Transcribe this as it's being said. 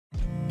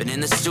Been in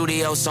the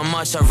studio so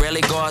much I rarely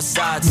go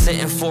outside.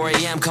 Sitting 4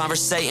 a.m.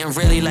 conversating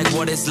really like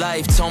what is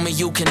life. Told me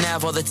you can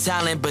have all the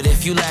talent, but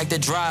if you lack the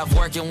drive,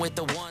 working with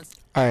the ones.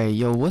 Alright,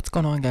 yo, what's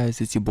going on,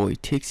 guys? It's your boy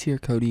Tickzy here,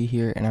 Cody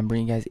here, and I'm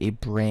bringing you guys a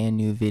brand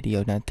new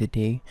video. Now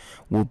today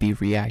we'll be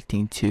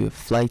reacting to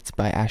Flights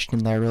by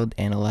Ashtin, Larold,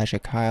 and Elijah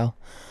Kyle.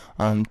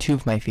 Two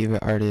of my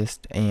favorite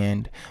artists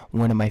and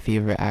one of my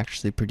favorite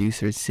actually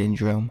producers,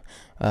 Syndrome.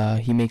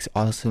 He makes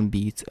awesome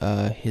beats.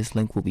 His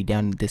link will be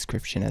down in the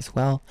description as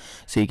well,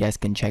 so you guys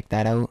can check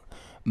that out.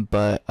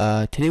 But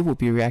today we'll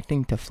be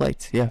reacting to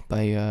Flights,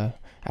 by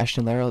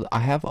Ashtin, Larold. I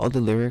have all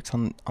the lyrics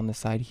on the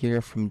side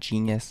here from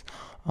Genius,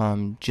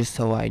 just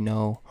so I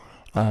know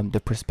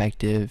the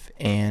perspective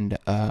and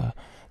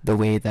the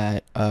way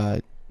that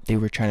they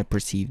were trying to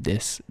perceive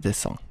this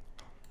song.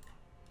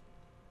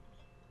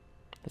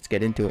 Let's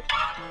get into it.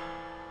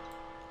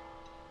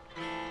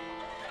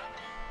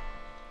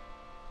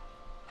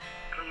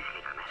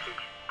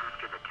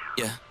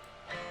 Yeah.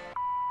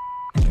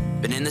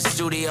 Been in the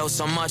studio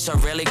so much I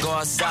rarely go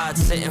outside.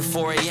 Sitting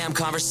 4 a.m.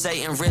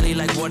 conversating really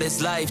like what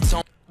is life.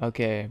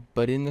 Okay,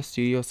 but in the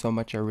studio so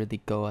much I really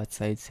go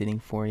outside, sitting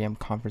 4 a.m.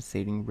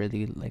 conversating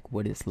really like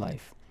what is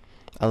life.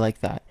 I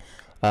like that.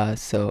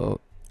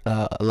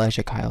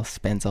 Elijah Kyle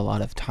spends a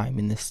lot of time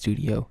in the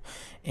studio,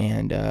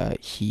 and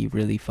he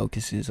really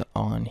focuses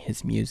on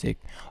his music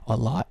a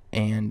lot,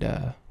 and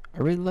I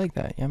really like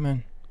that. Yeah,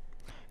 man,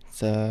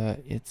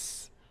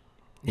 it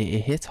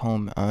hits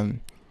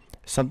home.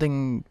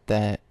 Something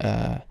that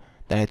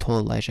I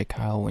told Elijah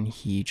Kyle when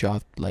he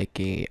dropped I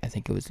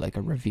think it was like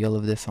a reveal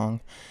of this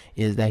song,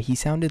 is that he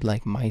sounded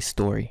like My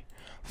Story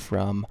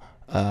from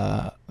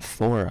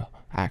Fora.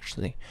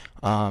 Actually,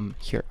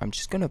 here I'm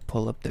just gonna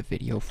pull up the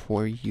video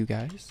for you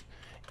guys,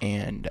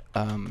 and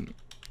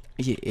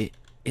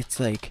it's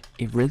like,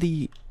 it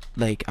really,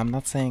 like, I'm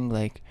not saying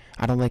like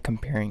I don't like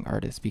comparing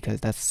artists,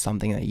 because that's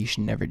something that you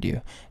should never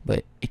do,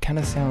 but it kind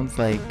of sounds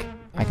like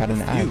I got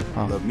an ad.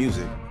 Love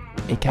music.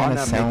 It kind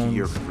of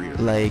sounds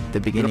like the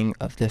beginning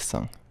of this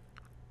song.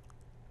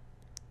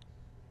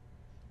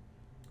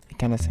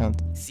 Kind of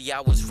sound. See, I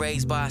was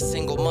raised by a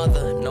single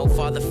mother, no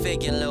father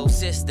figure, little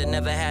sister,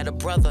 never had a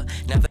brother,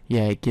 never.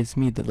 Yeah, it gives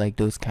me like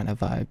those kind of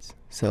vibes,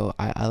 so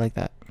I like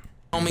that.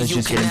 Let's you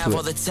just can get have into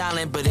all it. the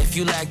talent, but if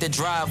you lack the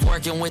drive,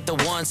 working with the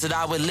ones that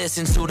I would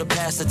listen to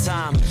pass the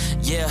time.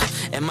 Yeah,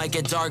 it might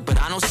get dark, but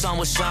I know sun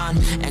will shine,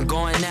 and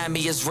going at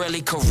me is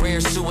really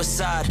career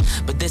suicide,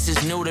 but this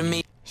is new to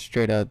me.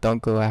 Straight up,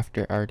 don't go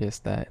after artists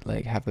that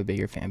like have a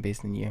bigger fan base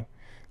than you.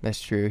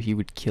 That's true. He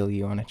would kill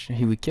you on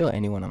he would kill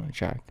anyone on a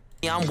track.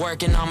 I'm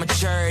working on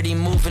maturity,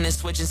 moving and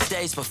switching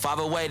states, but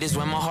 508 is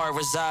where my heart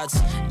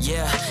resides.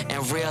 Yeah,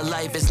 and real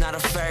life is not a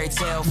fairy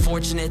tale.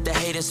 Fortunate the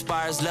hate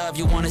inspires love,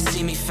 you wanna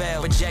see me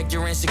fail. Reject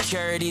your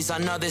insecurities, I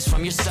know this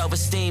from your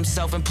self-esteem.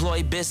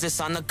 Self-employed business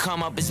on the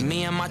come up is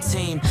me and my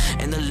team.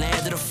 In the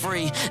land of the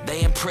free,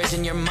 they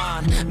imprison your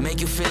mind,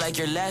 make you feel like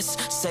you're less,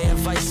 say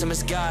advice him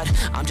as God.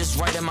 I'm just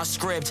writing my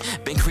script,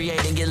 been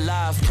creating it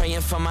live. Praying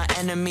for my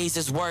enemies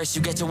is worse,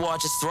 you get to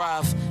watch us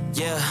thrive.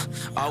 Yeah,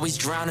 always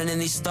drowning in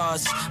these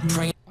thoughts.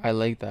 I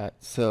like that.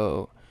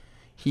 So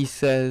he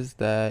says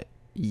that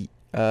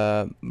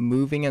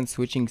moving and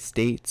switching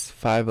states,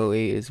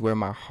 508 is where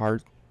my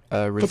heart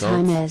results. The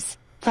time is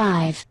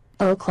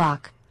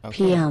 5:00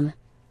 p.m.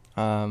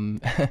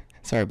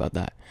 Sorry about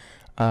that.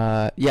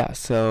 Yeah,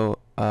 so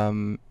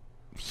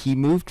he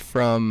moved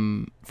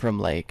from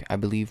like, I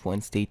believe, one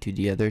state to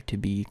the other to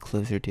be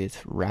closer to his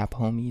rap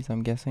homies,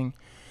 I'm guessing.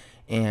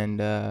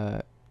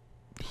 And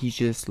he's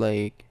just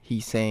like,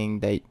 he's saying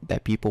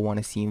that people want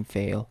to see him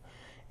fail,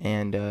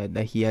 and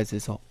that he has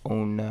his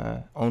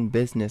own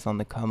business on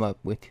the come up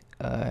with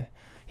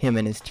him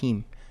and his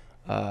team,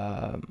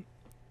 and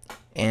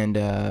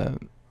I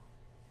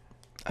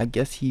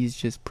guess he's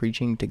just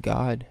preaching to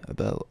God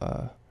about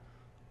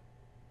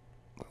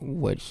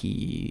what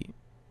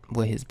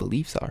his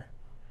beliefs are,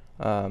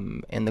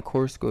 and the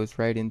chorus goes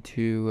right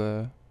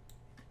into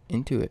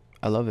it.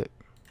 I love it.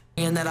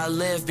 And that I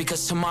live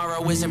because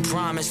tomorrow isn't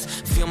promised.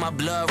 Feel my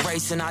blood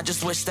racing, I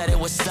just wish that it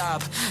would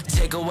stop.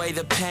 Take away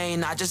the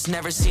pain, I just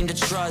never seem to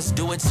trust.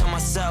 Do it to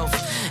myself,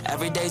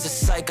 every day's a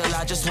cycle.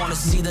 I just wanna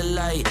see the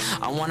light,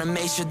 I wanna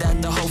make sure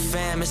that the whole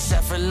fam is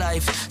set for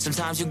life.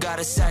 Sometimes you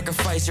gotta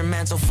sacrifice your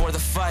mental for the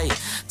fight.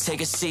 Take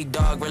a seat,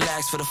 dog,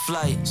 relax for the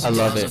flight. I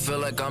love it. I feel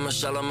like I'm a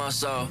shell of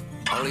myself,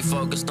 only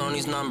focused on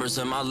these numbers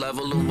and my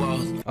level of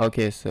wealth.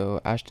 Okay,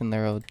 so Ashtin,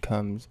 Larold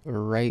comes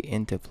right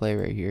into play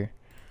right here,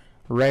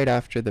 right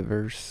after the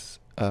verse.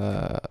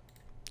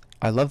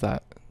 I love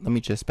that. Let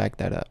me just back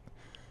that up.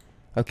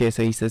 Okay,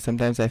 so he says,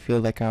 sometimes I feel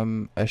like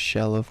I'm a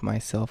shell of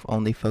myself,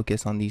 only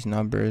focus on these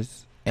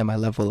numbers and my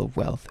level of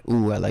wealth.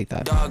 Ooh, I like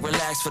that. Dog,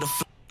 relax for the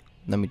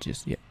Let me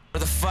just, for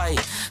the fight.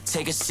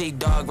 Take a seat,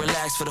 dog,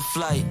 relax for the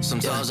flight.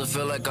 Sometimes I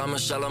feel like I'm a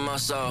shell of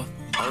myself,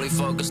 only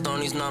focused on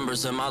these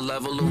numbers and my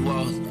level of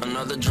wealth.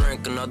 Another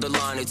drink, another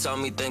line, they tell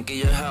me think of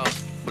your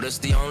health. but it's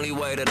the only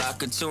way that I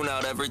could tune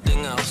out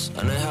everything else.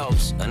 And it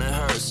helps, and it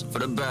hurts, for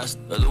the best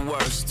or the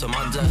worst. To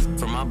my death,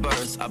 from my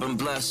birth, I've been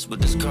blessed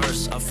with this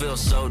curse. I feel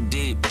so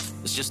deep,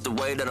 it's just the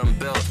way that I'm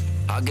built.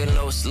 I get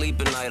no sleep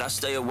at night, I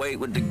stay awake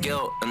with the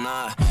guilt. And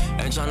I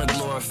ain't trying to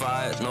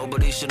glorify it,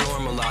 nobody should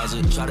normalize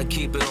it. Try to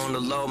keep it on the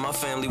low, my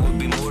family would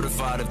be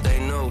mortified if they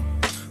knew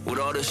what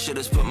all this shit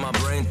has put my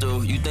brain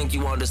through. You think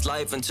you want this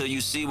life until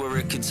you see where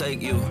it could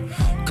take you.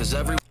 Cause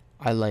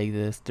I like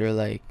this.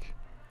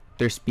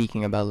 They're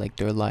speaking about like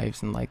their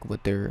lives and like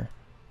what they're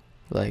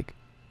like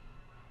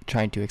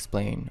trying to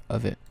explain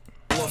of it.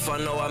 If I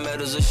know I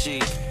met as a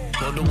sheep,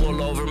 pulled the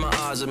wool over my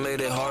eyes and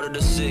made it harder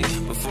to see.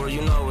 Before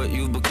you know it,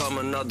 you've become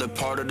another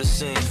part of the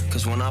scene.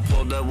 Cause when I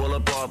pulled that wool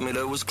up off me,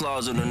 there was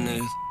claws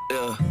underneath.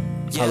 Yeah,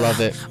 I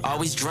love it.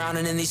 Always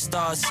drowning in these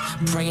thoughts,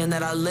 praying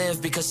that I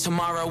live because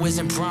tomorrow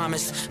isn't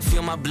promised.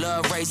 Feel my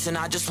blood racing,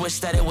 I just wish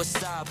that it would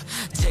stop.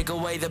 Take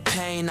away the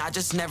pain, I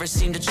just never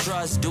seem to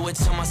trust. Do it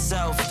to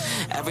myself,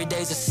 every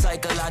day's a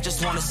cycle. I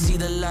just wanna see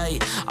the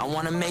light. I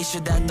wanna make sure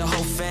that the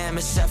whole fam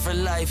is set for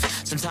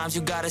life. Sometimes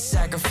you gotta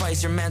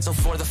sacrifice your mental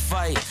for the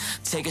fight.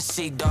 Take a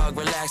seat, dog,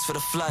 relax for the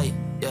flight.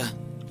 Yeah,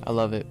 I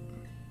love it.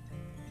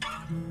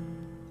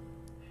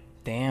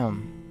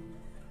 Damn.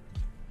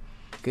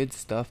 Good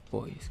stuff,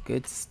 boys.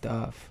 Good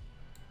stuff.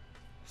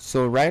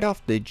 So right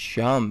off the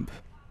jump,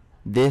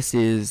 this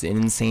is an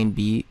insane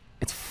beat.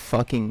 It's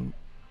fucking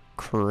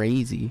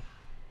crazy.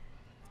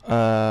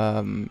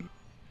 Elijah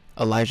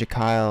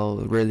Kyle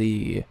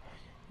really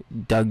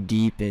dug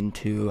deep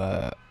into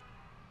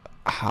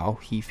how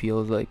he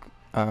feels like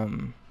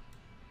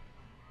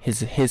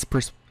his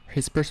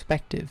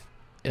perspective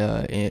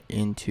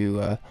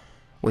into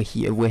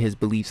what his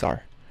beliefs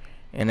are.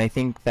 And I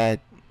think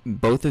that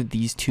both of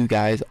these two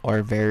guys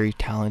are very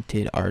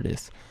talented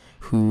artists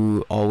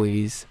who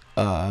always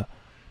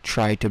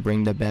try to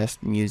bring the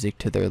best music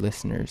to their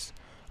listeners.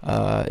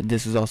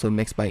 This is also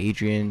mixed by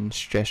Adrian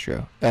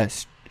Stresso.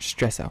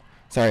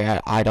 Sorry,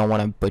 I don't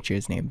want to butcher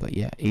his name, but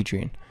yeah,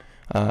 Adrian.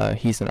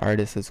 He's an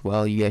artist as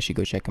well. You guys should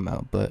go check him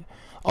out. But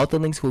all the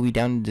links will be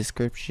down in the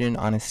description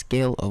on a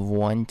scale of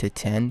 1 to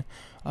 10.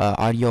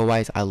 Audio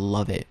wise, I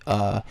love it.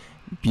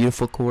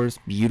 Beautiful chorus,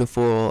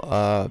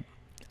 beautiful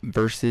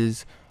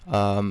verses.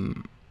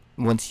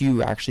 Once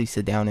you actually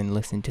sit down and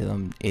listen to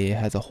them, it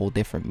has a whole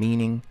different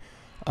meaning.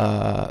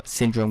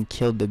 Syndrome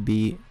killed the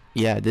beat.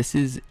 Yeah, this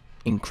is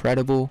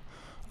incredible.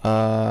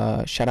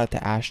 Shout out to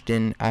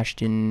Ashtin.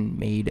 Ashtin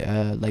made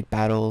a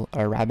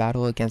rap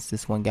battle against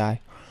this one guy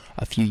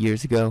a few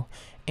years ago,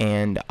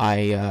 and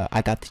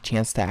I got the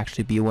chance to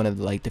actually be one of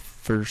the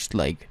first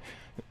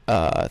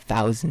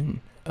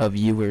 1,000 of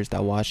viewers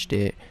that watched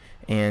it.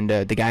 And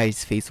the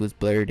guy's face was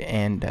blurred,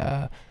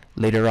 and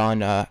later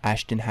on,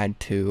 Ashtin had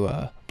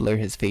to blur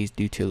his face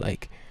due to I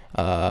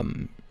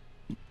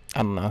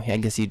don't know. I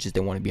guess he just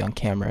didn't want to be on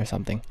camera or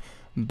something.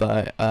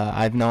 But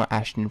I've known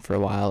Ashtin for a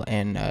while,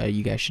 and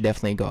you guys should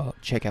definitely go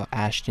check out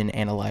Ashtin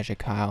and Elijah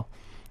Kyle.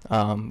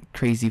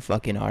 Crazy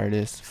fucking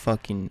artists,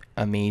 fucking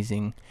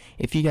amazing.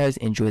 If you guys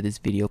enjoyed this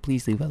video,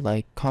 please leave a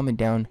like, comment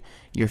down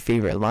your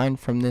favorite line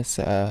from this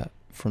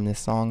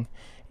song,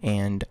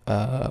 and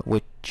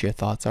what your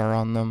thoughts are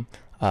on them.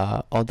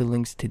 All the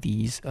links to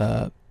these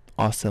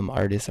awesome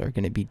artists are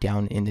going to be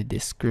down in the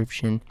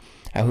description.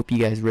 I hope you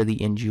guys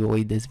really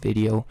enjoyed this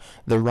video.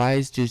 The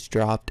Rise just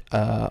dropped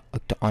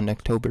on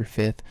October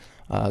 5th.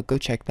 Go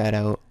check that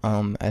out,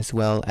 as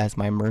well as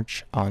my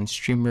merch on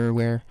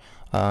Streamerware.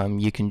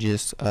 You can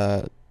just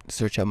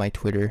search out my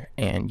Twitter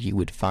and you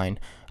would find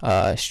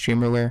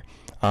Streamerware.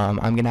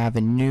 I'm gonna have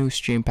a new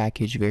stream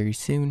package very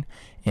soon,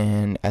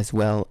 and as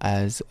well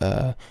as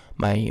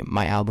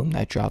my album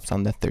that drops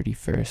on the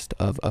 31st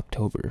of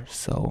October.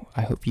 So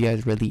I hope you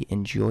guys really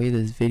enjoy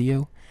this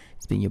video.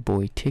 It's been your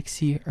boy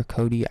Tickzy or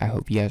Cody. I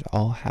hope you guys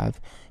all have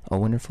a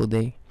wonderful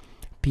day.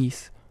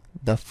 Peace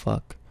the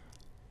fuck